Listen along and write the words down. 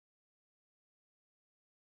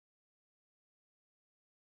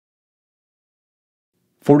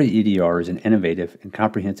FortiEDR is an innovative and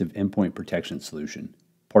comprehensive endpoint protection solution,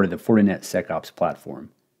 part of the Fortinet SecOps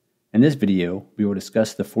platform. In this video, we will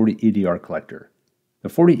discuss the FortiEDR collector. The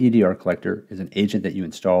FortiEDR collector is an agent that you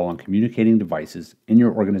install on communicating devices in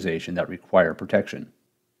your organization that require protection.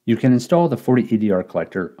 You can install the FortiEDR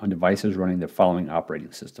collector on devices running the following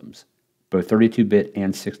operating systems, both 32-bit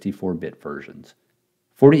and 64-bit versions.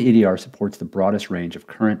 FortiEDR supports the broadest range of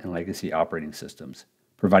current and legacy operating systems,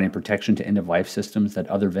 providing protection to end-of-life systems that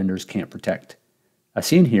other vendors can't protect. As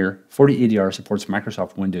seen here, FortiEDR supports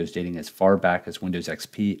Microsoft Windows dating as far back as Windows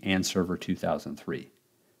XP and Server 2003.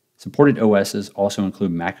 Supported OSs also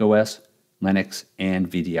include macOS, Linux,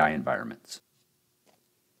 and VDI environments.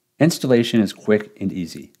 Installation is quick and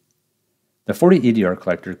easy. The FortiEDR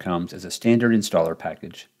collector comes as a standard installer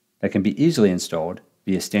package that can be easily installed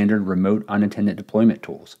via standard remote unattended deployment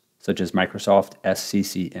tools, such as Microsoft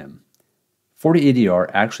SCCM.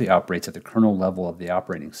 FortiEDR actually operates at the kernel level of the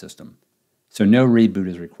operating system, so no reboot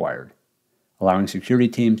is required, allowing security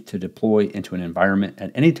teams to deploy into an environment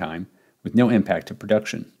at any time with no impact to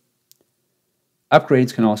production.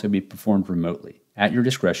 Upgrades can also be performed remotely, at your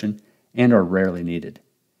discretion, and are rarely needed.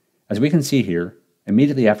 As we can see here,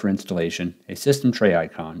 immediately after installation, a system tray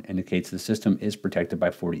icon indicates the system is protected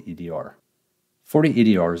by FortiEDR.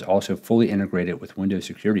 FortiEDR is also fully integrated with Windows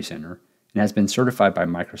Security Center and has been certified by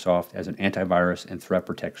Microsoft as an antivirus and threat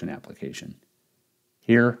protection application.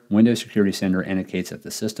 Here, Windows Security Center indicates that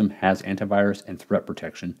the system has antivirus and threat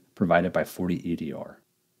protection provided by FortiEDR.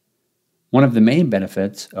 One of the main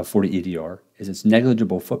benefits of FortiEDR is its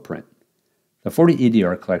negligible footprint. The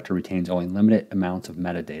FortiEDR collector retains only limited amounts of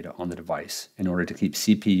metadata on the device in order to keep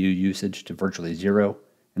CPU usage to virtually zero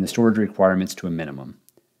and the storage requirements to a minimum.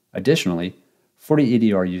 Additionally,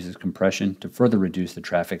 FortiEDR uses compression to further reduce the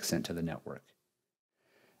traffic sent to the network.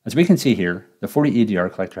 As we can see here, the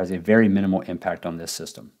FortiEDR collector has a very minimal impact on this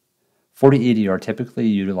system. FortiEDR typically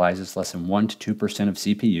utilizes less than 1 to 2% of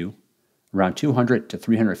CPU, around 200 to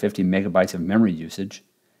 350 megabytes of memory usage,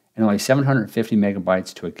 and only 750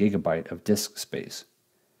 megabytes to a gigabyte of disk space.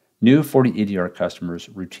 New FortiEDR customers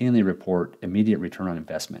routinely report immediate return on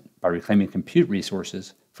investment by reclaiming compute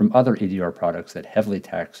resources from other EDR products that heavily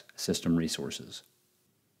tax system resources.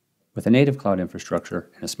 With a native cloud infrastructure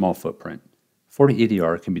and a small footprint,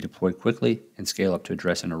 FortiEDR can be deployed quickly and scale up to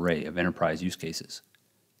address an array of enterprise use cases.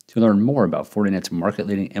 To learn more about Fortinet's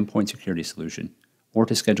market-leading endpoint security solution or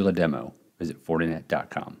to schedule a demo, visit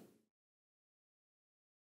Fortinet.com.